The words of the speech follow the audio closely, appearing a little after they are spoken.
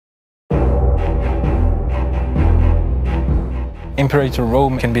Imperator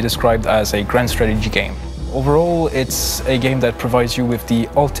Rome can be described as a grand strategy game. Overall, it's a game that provides you with the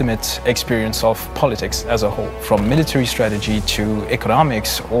ultimate experience of politics as a whole, from military strategy to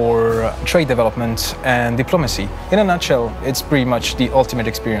economics or trade development and diplomacy. In a nutshell, it's pretty much the ultimate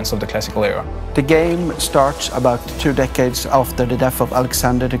experience of the classical era. The game starts about 2 decades after the death of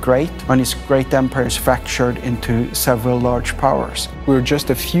Alexander the Great, when his great empire is fractured into several large powers. We're just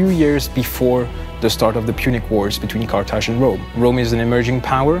a few years before the start of the Punic Wars between Carthage and Rome. Rome is an emerging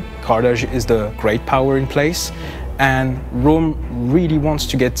power, Carthage is the great power in place, and Rome really wants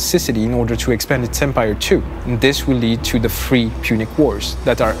to get Sicily in order to expand its empire too. And this will lead to the 3 Punic Wars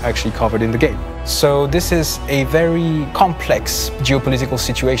that are actually covered in the game. So this is a very complex geopolitical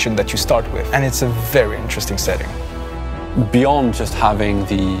situation that you start with, and it's a very interesting setting. Beyond just having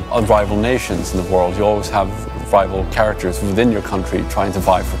the rival nations in the world, you always have rival characters within your country trying to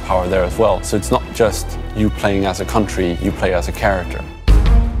vie for power there as well. So it's not just you playing as a country, you play as a character.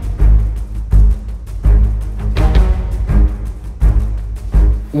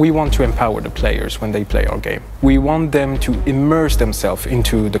 We want to empower the players when they play our game. We want them to immerse themselves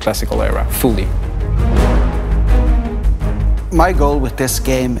into the classical era fully. My goal with this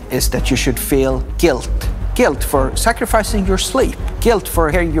game is that you should feel guilt. Guilt for sacrificing your sleep. Guilt for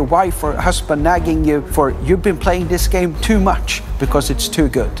hearing your wife or husband nagging you for you've been playing this game too much because it's too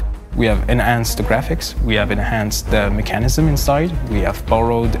good. We have enhanced the graphics, we have enhanced the mechanism inside, we have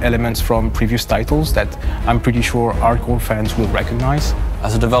borrowed elements from previous titles that I'm pretty sure hardcore fans will recognize.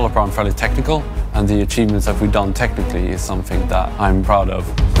 As a developer, I'm fairly technical, and the achievements that we've done technically is something that I'm proud of.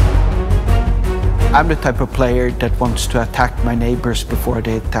 I'm the type of player that wants to attack my neighbors before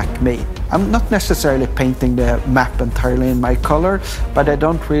they attack me. I'm not necessarily painting the map entirely in my color, but I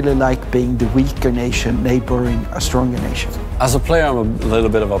don't really like being the weaker nation neighboring a stronger nation. As a player, I'm a little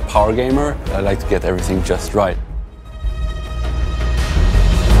bit of a power gamer. I like to get everything just right.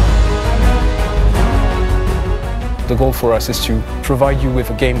 The goal for us is to provide you with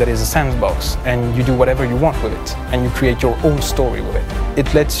a game that is a sandbox, and you do whatever you want with it, and you create your own story with it.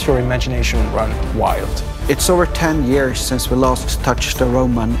 It lets your imagination run wild. It's over 10 years since we last touched the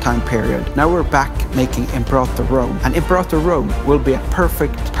Roman time period. Now we're back making Imperator Rome. And Imperator Rome will be a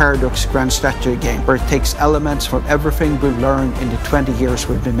perfect paradox grand strategy game where it takes elements from everything we've learned in the 20 years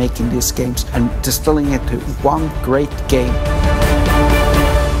we've been making these games and distilling it to one great game.